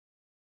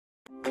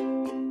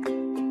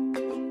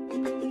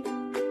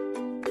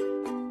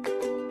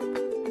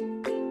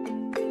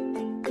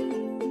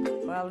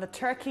the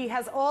turkey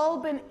has all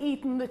been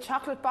eaten, the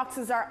chocolate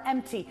boxes are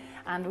empty,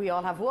 and we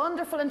all have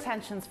wonderful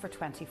intentions for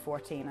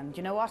 2014. And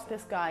you know what?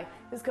 This guy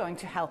is going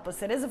to help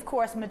us. It is, of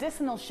course,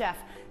 Medicinal Chef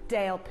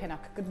Dale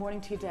Pinnock. Good morning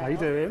to you, Dale. How you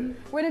doing?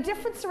 We're in a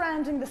different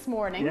surrounding this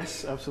morning.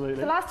 Yes,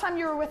 absolutely. The last time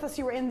you were with us,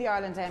 you were in the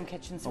Ireland AM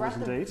kitchen. So we're at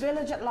the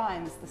Village at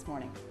Lyons this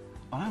morning.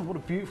 I know, what a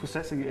beautiful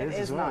setting it is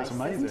as well. Nice, it's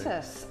amazing. Isn't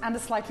it? And a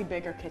slightly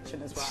bigger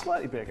kitchen as well.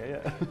 Slightly bigger,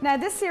 yeah. Now,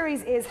 this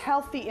series is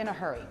Healthy in a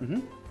Hurry.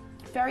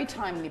 Very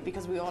timely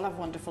because we all have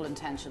wonderful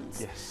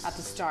intentions at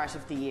the start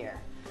of the year.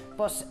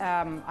 But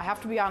I have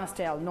to be honest,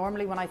 Dale,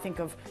 normally when I think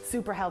of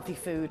super healthy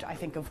food, I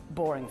think of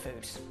boring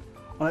food.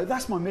 I know,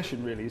 that's my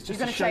mission really. Is just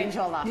You're going to change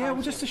all that. Yeah,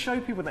 well, just to show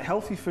people that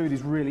healthy food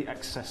is really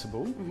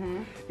accessible.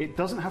 It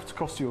doesn't have to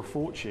cost you a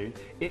fortune.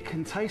 It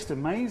can taste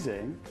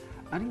amazing.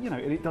 And you know,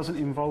 it doesn't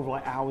involve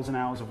like hours and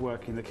hours of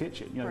work in the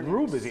kitchen. You know, we're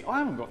all busy. I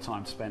haven't got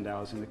time to spend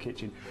hours in the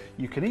kitchen.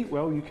 You can eat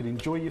well, you can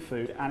enjoy your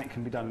food, and it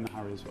can be done in a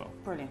hurry as well.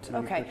 Brilliant.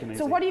 Okay,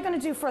 so what are you going to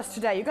do for us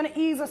today? You're going to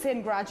ease us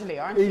in gradually,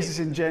 aren't you? Ease us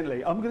in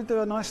gently. I'm going to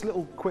do a nice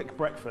little quick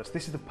breakfast.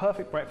 This is the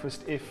perfect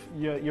breakfast if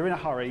you're in a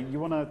hurry, you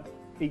want to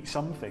eat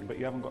something, but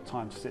you haven't got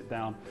time to sit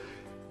down.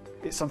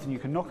 It's something you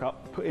can knock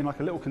up, put in like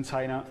a little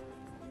container,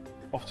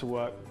 off to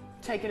work.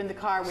 Take it in the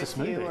car with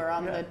you or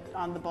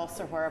on the bus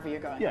or wherever you're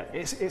going. Yeah,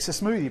 it's a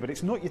smoothie, but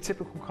it's not your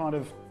typical kind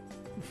of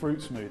fruit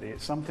smoothie.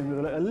 It's something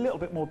with a little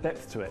bit more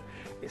depth to it.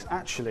 It's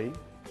actually...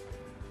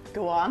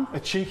 Go on.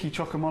 A cheeky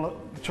chocolate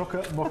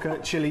mocha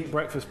chili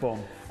breakfast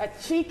bomb. A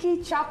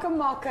cheeky chocolate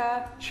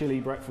mocha chili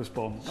breakfast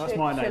bomb. That's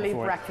my name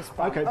for it. Breakfast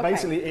bomb. Okay,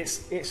 basically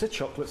it's a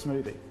chocolate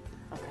smoothie.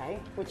 Okay.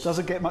 Which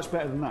doesn't get much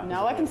better than that.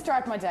 No, I can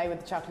start my day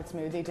with a chocolate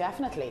smoothie,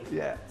 definitely.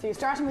 Yeah. So you're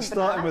starting with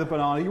a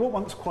banana. You want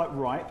one that's quite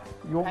ripe.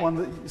 You want one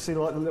that you see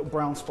like the little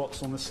brown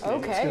spots on the skin.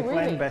 Okay, it's going to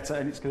blend better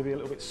and it's going to be a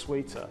little bit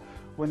sweeter.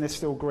 When they're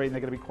still green,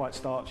 they're going to be quite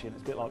starchy and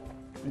it's a bit like,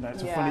 you know,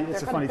 it's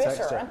a funny bitter,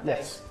 texture. Aren't they?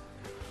 Yes.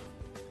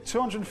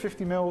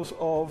 250 mils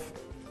of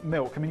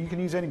milk. I mean, you can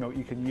use any milk.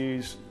 You can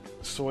use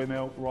soy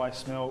milk,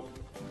 rice milk,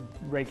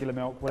 regular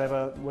milk,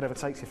 whatever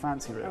takes your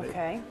fancy, really.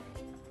 Okay.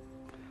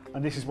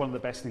 And this is one of the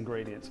best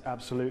ingredients,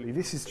 absolutely.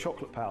 This is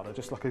chocolate powder,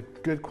 just like a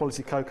good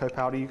quality cocoa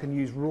powder. You can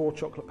use raw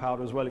chocolate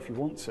powder as well if you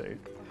want to. Okay.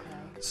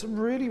 Some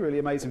really, really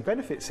amazing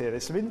benefits here.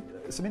 There's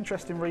some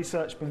interesting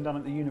research been done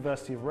at the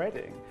University of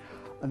Reading,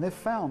 and they've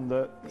found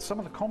that some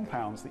of the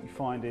compounds that you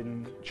find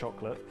in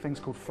chocolate, things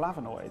called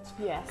flavonoids,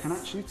 can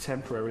actually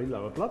temporarily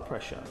lower blood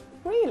pressure.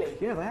 Really?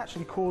 Yeah, they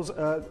actually cause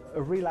a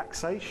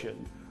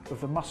relaxation of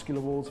the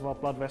muscular walls of our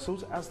blood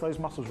vessels. As those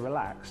muscles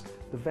relax,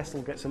 the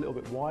vessel gets a little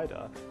bit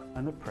wider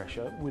and the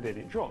pressure within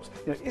it drops.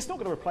 You know, it's not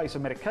going to replace a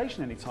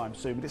medication anytime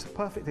soon, but it's a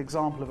perfect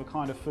example of a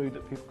kind of food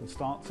that people can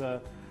start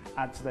to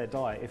add to their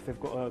diet if they've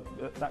got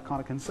that kind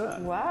of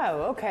concern. Wow,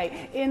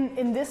 okay.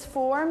 In this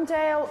form,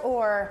 Dale,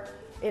 or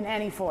in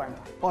any form?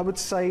 I would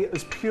say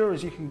as pure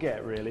as you can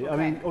get, really. Okay. I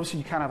mean, obviously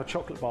you can have a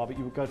chocolate bar, but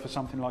you would go for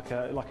something like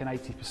an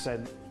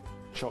 80%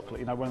 chocolate,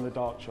 you know, one of the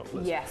dark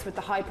chocolates. Yes, with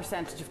the high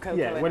percentage of cocoa.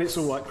 Yeah, when it's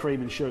all like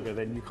cream and sugar,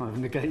 then you're kind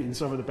of negating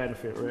some of the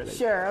benefit, really.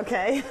 Sure,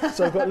 okay.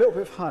 So I've got a little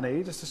bit of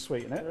honey just to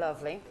sweeten it.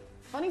 Lovely.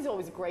 Honey's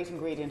always a great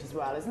ingredient as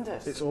well, isn't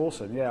it? It's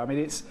awesome, yeah. I mean,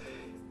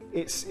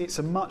 it's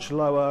a much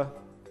lower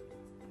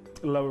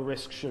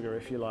risk sugar,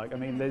 if you like. I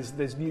mean,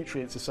 there's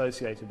nutrients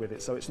associated with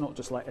it, so it's not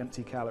just like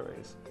empty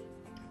calories.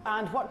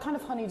 And what kind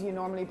of honey do you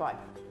normally buy?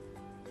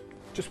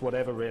 Just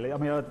whatever, really. I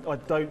mean, I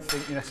don't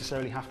think you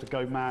necessarily have to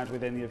go mad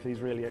with any of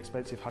these really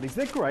expensive honeys.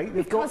 They're great.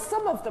 Because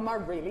some of them are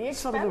really expensive.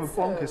 Some of them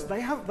are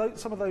bonkers.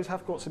 Some of those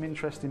have got some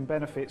interesting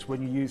benefits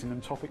when you're using them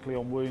topically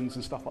on wounds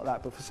and stuff like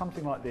that. But for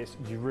something like this,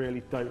 you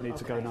really don't need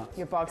to go nuts.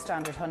 Your bog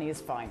standard honey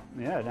is fine.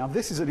 Yeah. Now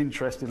this is an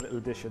interesting little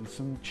addition.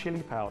 Some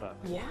chili powder.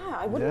 Yeah,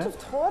 I wouldn't have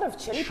thought of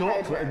chili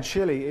powder. Chocolate and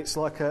chili. It's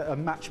like a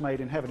match made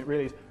in heaven. It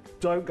really is.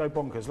 Don't go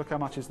bonkers. Look how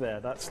much is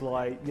there. That's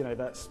like, you know,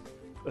 that's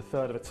a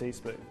third of a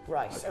teaspoon.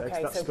 Right,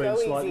 okay, that so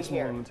spoon's go slightly easy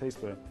smaller here. than a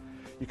teaspoon.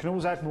 You can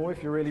always add more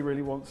if you really,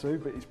 really want to,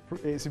 but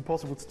it's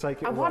impossible to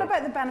take it And away. what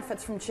about the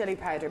benefits from chili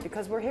powder?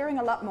 Because we're hearing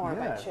a lot more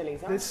about chilies,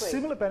 aren't we? There's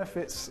similar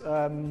benefits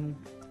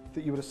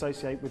that you would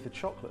associate with the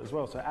chocolate as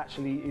well. So it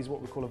actually is what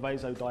we call a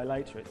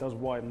vasodilator. It does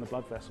widen the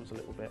blood vessels a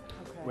little bit.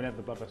 Okay. Whenever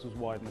the blood vessels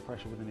widen, the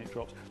pressure within it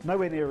drops.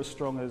 Nowhere near as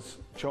strong as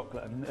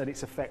chocolate, and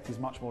its effect is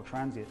much more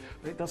transient.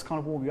 But it does kind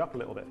of warm you up a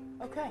little bit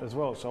as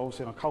well. So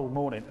obviously on a cold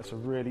morning, it's a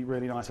really,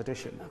 really nice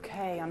addition.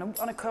 Okay,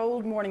 on a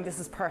cold morning, this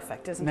is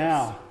perfect, isn't it?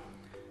 Now,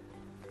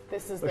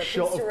 this is a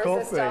shot of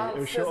coffee.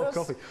 A shot of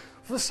coffee.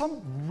 For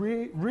some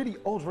really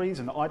odd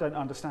reason that I don't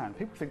understand,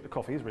 people think that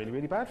coffee is really,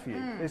 really bad for you.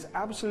 There's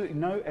absolutely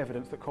no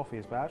evidence that coffee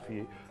is bad for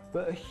you,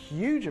 but a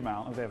huge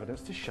amount of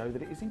evidence to show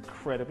that it is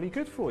incredibly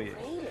good for you.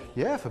 Really?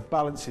 Yeah, for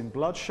balancing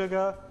blood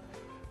sugar,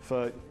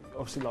 for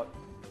obviously like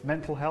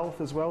mental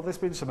health as well. There's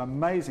been some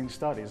amazing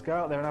studies. Go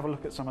out there and have a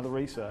look at some of the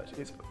research.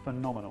 It's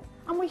phenomenal.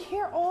 And we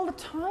hear all the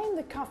time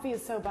that coffee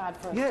is so bad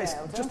for us. Yeah, it's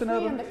just an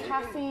urban. And the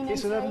caffeine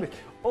it's an urban myth.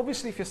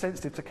 Obviously, if you're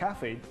sensitive to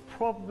caffeine,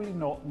 probably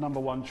not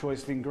 #1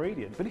 choice of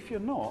ingredient. But if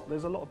you're not,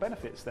 there's a lot of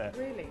benefits there.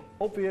 Really?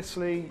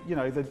 Obviously, you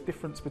know, the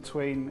difference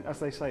between, as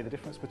they say, the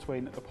difference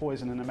between a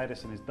poison and a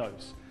medicine is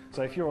dose.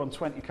 So if you're on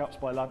 20 cups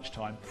by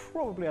lunchtime,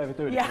 probably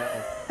overdoing it a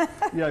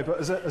little. You know, but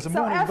as a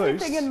morning boost. So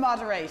everything in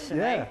moderation,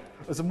 yeah, eh?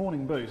 As a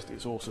morning boost,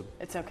 it's awesome.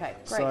 It's okay,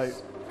 great.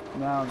 So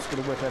now I'm just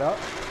going to whip it up.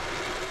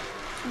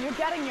 You're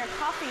getting your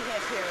coffee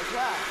hit here as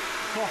well.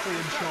 Coffee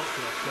and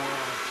chocolate, so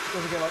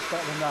doesn't get much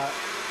better than that.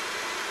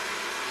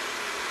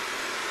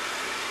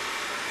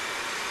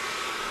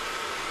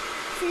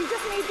 So you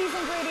just need these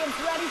ingredients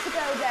ready to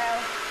go,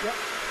 Dale. Yep.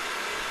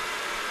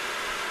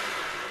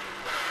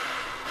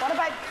 What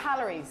about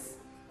calories?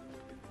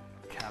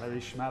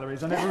 Calories,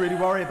 schmalories. I never really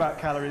worry about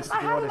calories, to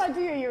be honest. I had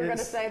an idea you were going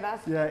to say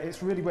that. Yeah,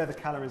 it's really where the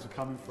calories are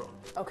coming from.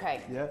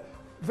 Okay. Yeah.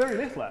 Very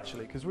little,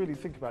 actually, because really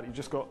think about it, you've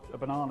just got a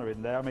banana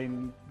in there. I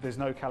mean, there's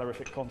no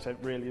calorific content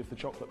really of the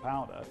chocolate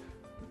powder.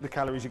 The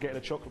calories you get in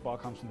a chocolate bar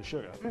comes from the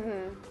sugar.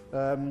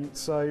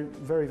 So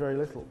very, very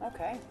little.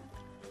 Okay.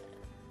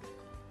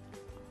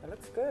 That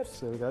looks good.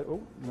 So there we go.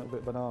 Oh, a little bit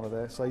of banana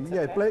there. So That's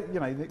yeah,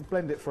 okay.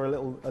 blend it for a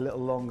little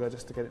longer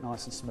just to get it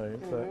nice and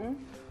smooth. But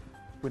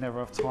we never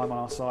have time on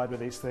our side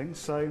with these things.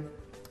 So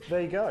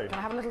there you go. Can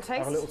I have a little taste?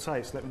 Have a little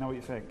taste. Let me know what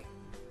you think.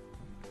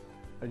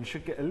 And you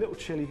should get a little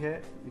chilli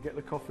here. You get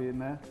the coffee in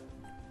there.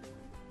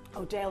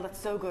 Oh, Dale, that's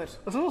so good.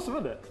 That's awesome,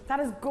 isn't it? That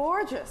is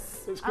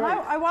gorgeous. It's and great.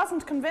 I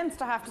wasn't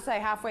convinced, I have to say,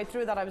 halfway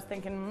through that I was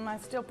thinking, I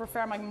still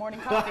prefer my morning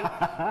coffee.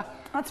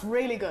 That's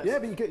really good. Yeah,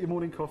 but you get your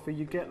morning coffee,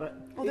 you get that.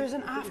 Oh, there's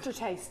an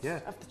aftertaste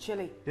Yeah. of the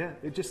chili. Yeah,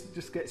 it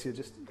just gets you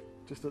just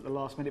at the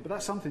last minute. But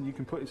that's something you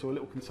can put into a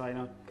little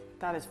container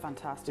That is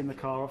fantastic. in the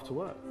car off to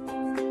work.